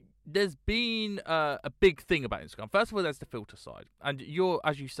Instagram, there's been a big thing about Instagram. First of all, there's the filter side. And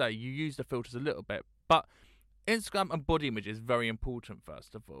as you say, you use the filters a little bit. But Instagram and body image is very important,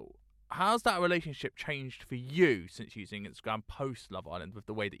 first of all. How's that relationship changed for you since using Instagram post Love Island with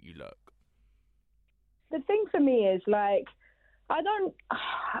the way that you look? The thing for me is, like,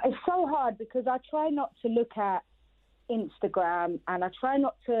 it's so hard because I try not to look at Instagram and I try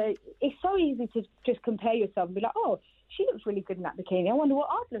not to, it's so easy to just compare yourself and be like, oh, she looks really good in that bikini. I wonder what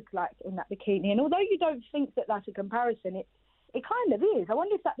I'd look like in that bikini. And although you don't think that that's a comparison, it kind of is. I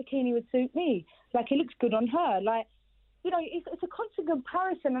wonder if that bikini would suit me. Like, it looks good on her. Like, you know, it's a constant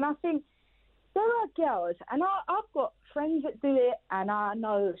comparison. And I think there are girls, and I've got friends that do it, and I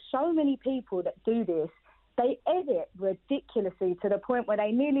know so many people that do this. They edit ridiculously to the point where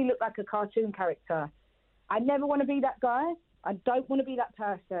they nearly look like a cartoon character. I never want to be that guy. I don't want to be that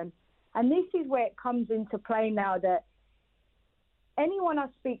person. And this is where it comes into play now, that anyone I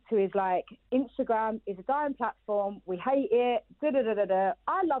speak to is like, Instagram is a dying platform. We hate it. Da-da-da-da-da.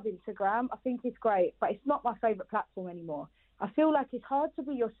 I love Instagram. I think it's great, but it's not my favourite platform anymore. I feel like it's hard to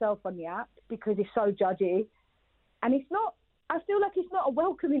be yourself on the app because it's so judgy. And I feel like it's not a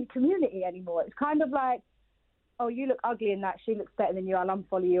welcoming community anymore. It's kind of like, oh, you look ugly in that. She looks better than you. I'll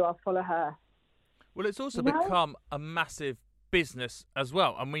unfollow you. I'll follow her. Well, it's also become a massive business as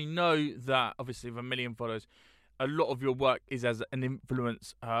well. And we know that, obviously, with 1 million followers, a lot of your work is as an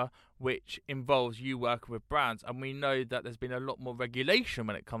influencer, which involves you working with brands. And we know that there's been a lot more regulation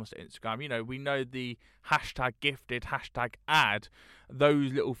when it comes to Instagram. You know, we know the hashtag gifted, hashtag ad,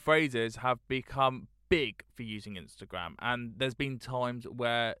 those little phrases have become big for using Instagram. And there's been times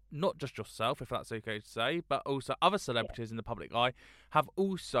where not just yourself, if that's okay to say, but also other celebrities in the public eye have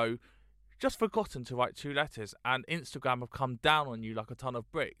also just forgotten to write 2 letters, and Instagram have come down on you like a ton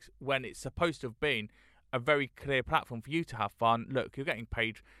of bricks when it's supposed to have been a very clear platform for you to have fun. Look, you're getting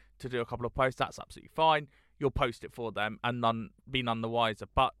paid to do a couple of posts, that's absolutely fine. You'll post it for them and be none the wiser.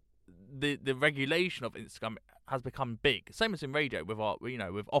 But the regulation of Instagram has become big. Same as in radio with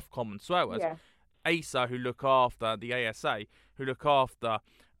with Ofcom and swear words. Yeah. ASA, who look after the ASA, who look after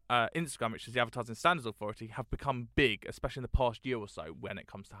Instagram, which is the Advertising Standards Authority, have become big, especially in the past year or so when it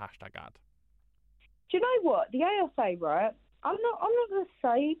comes to hashtag ad. Do you know what? The ASA, right? I'm not going to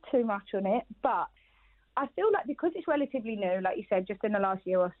say too much on it, but I feel like because it's relatively new, like you said, just in the last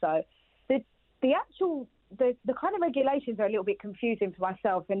year or so, the kind of regulations are a little bit confusing for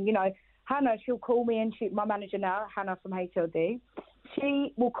myself. And, you know, Hannah, she'll call me, and my manager now, Hannah from HLD,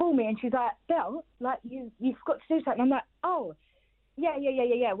 she will call me and she's like, Belle, like, you've got to do something. I'm like, oh,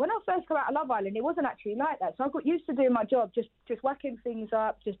 yeah. When I first got out of Love Island, it wasn't actually like that. So I got used to doing my job, just whacking things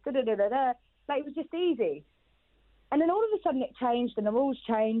up, just da-da-da-da-da. Like, it was just easy. And then all of a sudden it changed, and the rules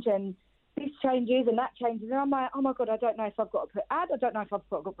change, and this changes and that changes. And I'm like, oh, my God, I don't know if I've got to put ad. I don't know if I've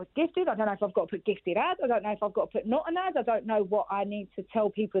got to put gifted. I don't know if I've got to put gifted ad. I don't know if I've got to put not an ad. I don't know what I need to tell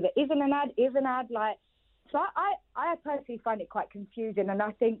people that isn't an ad, is an ad. Like, so I personally find it quite confusing. And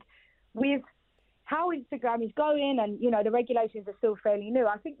I think with how Instagram is going and, you know, the regulations are still fairly new,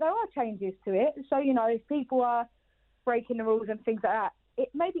 I think there are changes to it. So, you know, if people are breaking the rules and things like that,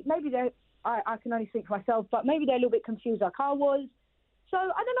 maybe they're, I can only speak for myself, but maybe they're a little bit confused like I was. So I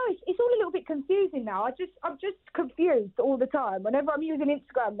don't know. It's all a little bit confusing now. I'm just confused all the time. Whenever I'm using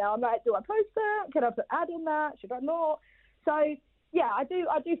Instagram now, I'm like, do I post that? Can I put ad in that? Should I not? So yeah, I do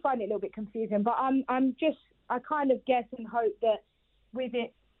find it a little bit confusing. But I kind of guess and hope that with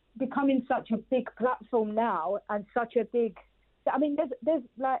it becoming such a big platform now and such a big, I mean, there's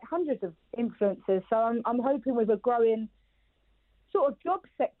like hundreds of influencers. So I'm hoping with a growing sort of job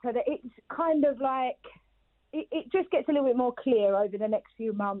sector that it's kind of like it just gets a little bit more clear over the next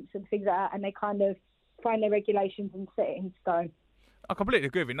few months and things like that, and they kind of find their regulations and set it in stone. I completely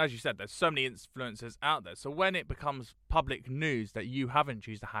agree with you. And as you said, there's so many influencers out there. So when it becomes public news that you haven't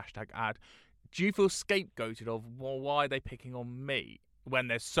used a hashtag ad, do you feel scapegoated of, well, why are they picking on me when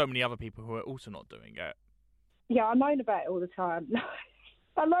there's so many other people who are also not doing it? Yeah, I moan about it all the time.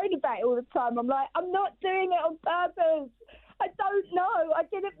 I'm like, I'm not doing it on purpose. I don't know. I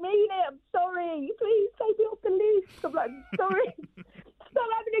didn't mean it. I'm sorry. Please take me off the list. I'm like, I'm sorry. Stop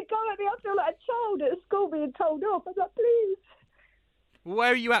having a go at me. I feel like a child at school being told off. I'm like, please.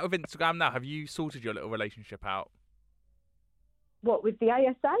 Where are you at with Instagram now? Have you sorted your little relationship out? What, with the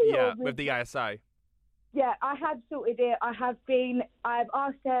ASA? Yeah, with the ASA. Yeah, I have sorted it. I've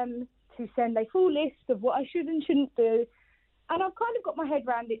asked them to send a full list of what I should and shouldn't do. And I've kind of got my head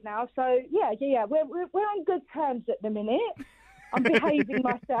around it now. So, yeah. We're on good terms at the minute. I'm behaving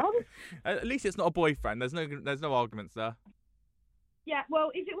myself. At least it's not a boyfriend. There's no arguments there. Yeah,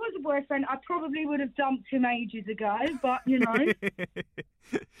 well, if it was a boyfriend, I probably would have dumped him ages ago. But, you know.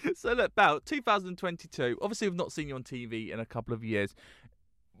 So, look, Belle, 2022. Obviously, we've not seen you on TV in a couple of years.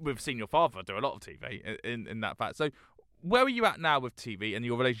 We've seen your father do a lot of TV in that fact. So, where are you at now with TV and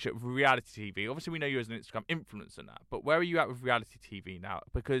your relationship with reality TV? Obviously, we know you as an Instagram influencer now, but where are you at with reality TV now?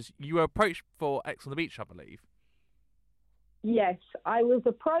 Because you were approached for Ex on the Beach, I believe. Yes, I was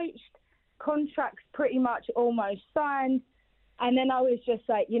approached, contracts pretty much almost signed, and then I was just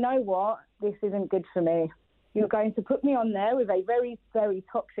like, you know what, this isn't good for me. You're going to put me on there with a very, very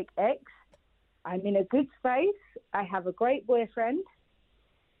toxic ex. I'm in a good space. I have a great boyfriend,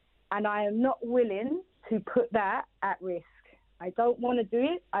 and I am not willing to put that at risk. I don't want to do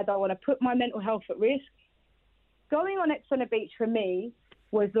it. I don't want to put my mental health at risk. Going on Ex on the Beach for me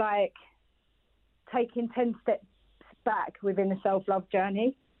was like taking 10 steps back within the self-love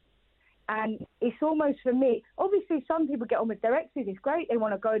journey. And it's almost for me, obviously some people get on with their exes, it's great, they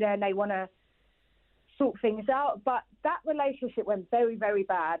want to go there and they want to sort things out, but that relationship went very, very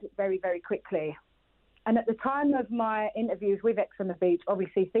bad, very, very quickly. And at the time of my interviews with Ex on the Beach,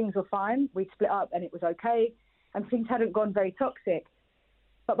 obviously things were fine. We split up and it was okay. And things hadn't gone very toxic.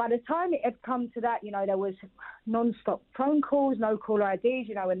 But by the time it had come to that, you know, there was non-stop phone calls, no caller IDs.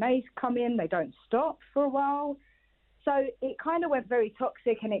 You know, when they come in, they don't stop for a while. So it kind of went very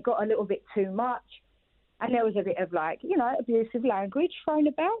toxic and it got a little bit too much. And there was a bit of like, you know, abusive language thrown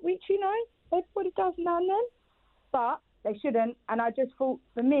about, which, you know, everybody does now and then. But they shouldn't. And I just thought,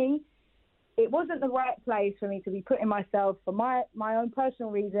 for me, it wasn't the right place for me to be putting myself for my own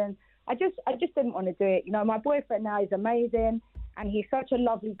personal reasons. I just didn't want to do it. You know, my boyfriend now is amazing and he's such a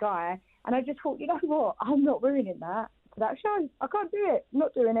lovely guy. And I just thought, you know what, I'm not ruining that for that show. I can't do it. I'm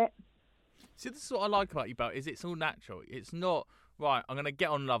not doing it. See, this is what I like about you, Belle, is it's all natural. It's not, right, I'm going to get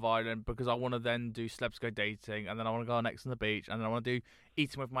on Love Island because I want to then do Celebs Go Dating and then I want to go on Ex on the Beach and then I want to do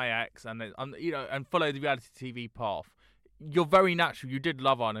Eating with My Ex and then, you know, and follow the reality TV path. You're very natural. You did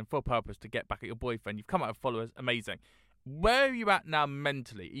Love Island for a purpose to get back at your boyfriend. You've come out of followers. Amazing. Where are you at now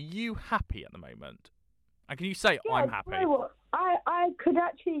mentally? Are you happy at the moment? And can you say, I'm happy? You know what? I could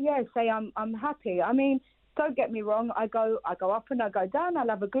actually, say I'm happy. I mean, don't get me wrong. I go up and I go down. I'll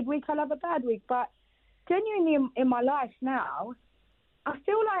have a good week. I'll have a bad week. But genuinely in my life now, I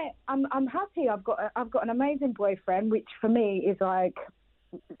feel like I'm happy. I've got an amazing boyfriend, which for me is like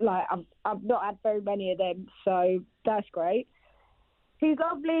I've not had very many of them, so that's great. He's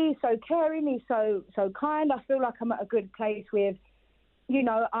lovely, so caring, he's so kind. I feel like I'm at a good place with, you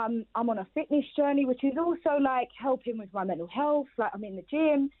know, I'm on a fitness journey, which is also like helping with my mental health. Like I'm in the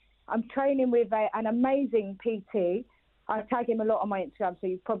gym, I'm training with an amazing PT. I tag him a lot on my Instagram, so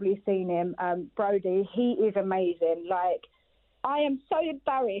you've probably seen him, Brody. He is amazing. Like, I am so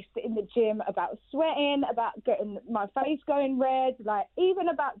embarrassed in the gym about sweating, about getting my face going red, like even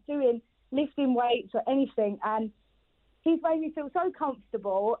about lifting weights or anything. And he's made me feel so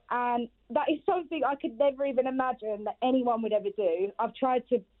comfortable. And that is something I could never even imagine that anyone would ever do. I've tried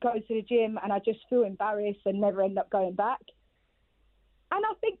to go to the gym and I just feel embarrassed and never end up going back. And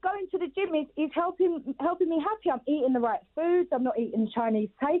I think going to the gym is helping me happy. I'm eating the right foods. I'm not eating Chinese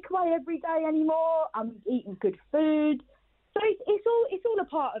takeaway every day anymore. I'm eating good food. So it's all a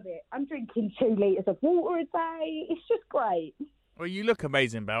part of it. I'm drinking 2 litres of water a day. It's just great. Well, you look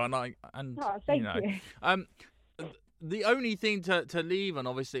amazing, Belle, thank you. The only thing to leave on,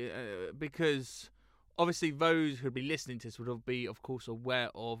 obviously, because obviously those who'd be listening to this would be, of course, aware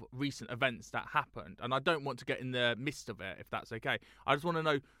of recent events that happened, and I don't want to get in the midst of it, if that's okay. I just want to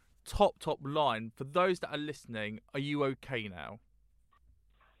know, top line, for those that are listening, are you okay now?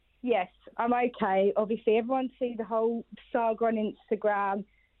 Yes, I'm okay. Obviously, everyone sees the whole saga on Instagram.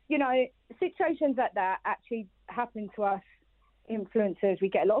 you know, situations like that actually happen to us influencers. We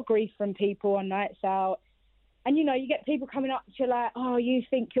get a lot of grief from people on nights out. And, you know, you get people coming up to you like, oh, you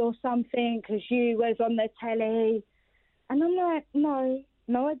think you're something because you was on the telly. And I'm like, no,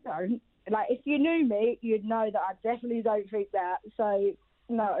 I don't. Like, if you knew me, you'd know that I definitely don't think that. So,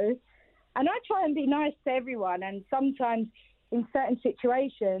 no. And I try and be nice to everyone. And sometimes in certain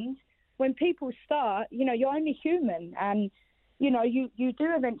situations, when people start, you know, you're only human. And, you know, you do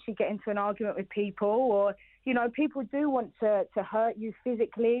eventually get into an argument with people, or, you know, people do want to hurt you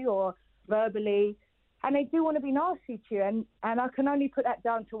physically or verbally. And they do want to be nasty to you. And I can only put that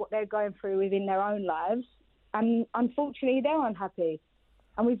down to what they're going through within their own lives. And unfortunately, they're unhappy.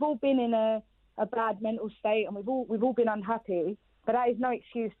 And we've all been in a bad mental state, and we've all been unhappy. But that is no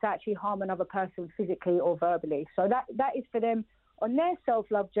excuse to actually harm another person physically or verbally. So that is for them on their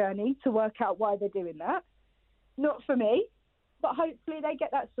self-love journey to work out why they're doing that. Not for me. But hopefully they get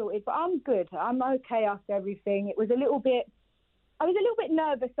that sorted. But I'm good. I'm okay after everything. I was a little bit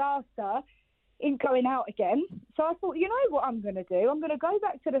nervous after in going out again. So I thought, you know what I'm going to do? I'm going to go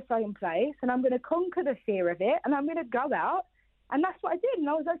back to the same place, and I'm going to conquer the fear of it, and I'm going to go out. And that's what I did, and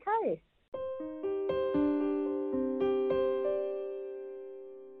I was okay.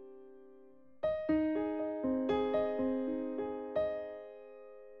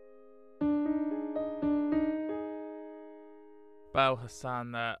 Belle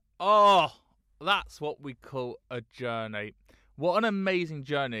Hassan there. Oh, that's what we call a journey. What an amazing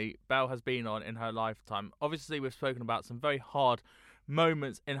journey Belle has been on in her lifetime. Obviously, we've spoken about some very hard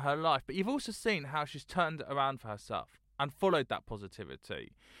moments in her life, but you've also seen how she's turned it around for herself and followed that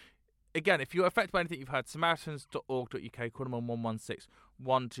positivity. Again, if you're affected by anything you've heard, samaritans.org.uk, call them on 116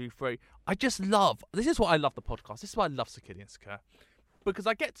 123. This is why I love the podcast. This is why I love Secure the Insecure. Because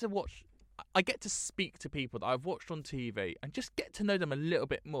I get to speak to people that I've watched on TV and just get to know them a little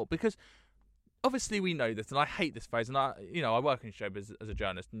bit more. Because obviously we know this, and I hate this phrase, and I work in showbiz as a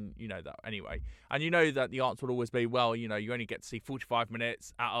journalist, and you know that anyway. And you know that the answer will always be, well, you know, you only get to see 45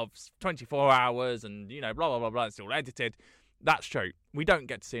 minutes out of 24 hours, and, you know, blah, blah, blah, blah, it's all edited. That's true. We don't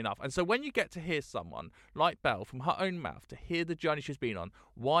get to see enough. And so when you get to hear someone like Belle from her own mouth, to hear the journey she's been on,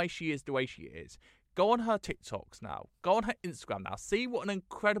 why she is the way she is, go on her TikToks now, go on her Instagram now, see what an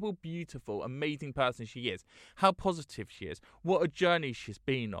incredible, beautiful, amazing person she is, how positive she is, what a journey she's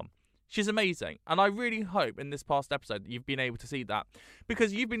been on. She's amazing, and I really hope in this past episode that you've been able to see that,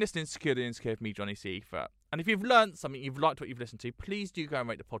 because you've been listening to Secure the Insecure with me, Johnny Seifert. And if you've learned something, you've liked what you've listened to, please do go and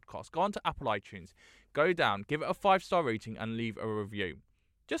rate the podcast. Go on to Apple iTunes, go down, give it a 5-star rating, and leave a review.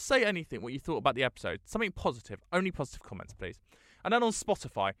 Just say anything, what you thought about the episode, something positive, only positive comments, please. And then on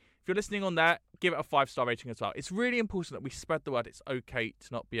Spotify, if you're listening on there, give it a 5-star rating as well. It's really important that we spread the word it's okay to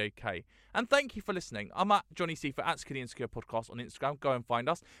not be okay. And thank you for listening. I'm at Johnny Seifert, at Secure the Insecure Podcast on Instagram. Go and find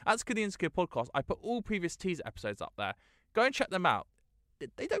us. At Secure the Insecure Podcast, I put all previous teaser episodes up there. Go and check them out.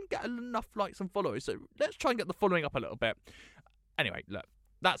 They don't get enough likes and followers, so let's try and get the following up a little bit. Anyway, look,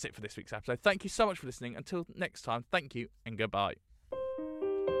 that's it for this week's episode. Thank you so much for listening. Until next time, thank you and goodbye.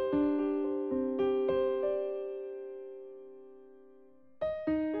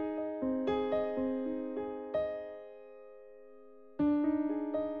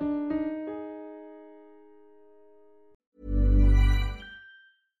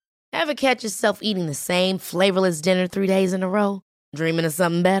 Ever catch yourself eating the same flavorless dinner 3 days in a row? Dreaming of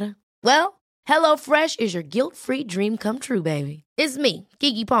something better? Well, HelloFresh is your guilt-free dream come true, baby. It's me,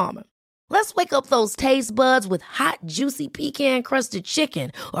 Keke Palmer. Let's wake up those taste buds with hot, juicy pecan-crusted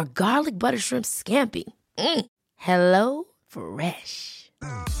chicken or garlic butter shrimp scampi. Hello Fresh.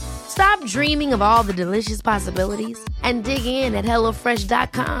 Stop dreaming of all the delicious possibilities and dig in at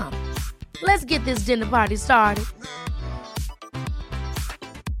HelloFresh.com. Let's get this dinner party started.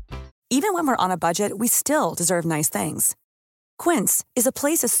 Even when we're on a budget, we still deserve nice things. Quince is a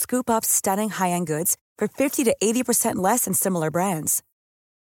place to scoop up stunning high-end goods for 50 to 80% less than similar brands.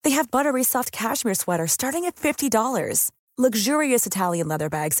 They have buttery soft cashmere sweaters starting at $50, luxurious Italian leather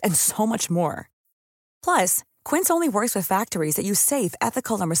bags, and so much more. Plus, Quince only works with factories that use safe,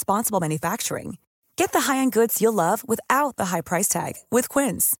 ethical, and responsible manufacturing. Get the high-end goods you'll love without the high price tag with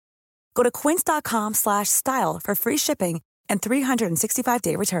Quince. Go to quince.com/style for free shipping and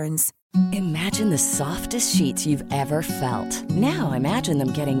 365-day returns. Imagine the softest sheets you've ever felt. Now imagine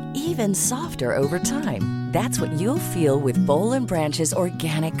them getting even softer over time. That's what you'll feel with Boll & Branch's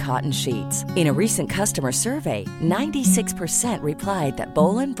organic cotton sheets. In a recent customer survey, 96% replied that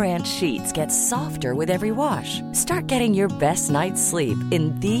Boll & Branch sheets get softer with every wash. Start getting your best night's sleep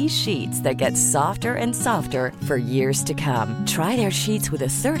in these sheets that get softer and softer for years to come. Try their sheets with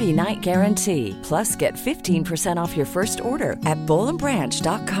a 30-night guarantee. Plus, get 15% off your first order at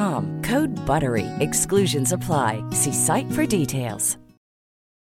bollandbranch.com. Code BUTTERY. Exclusions apply. See site for details.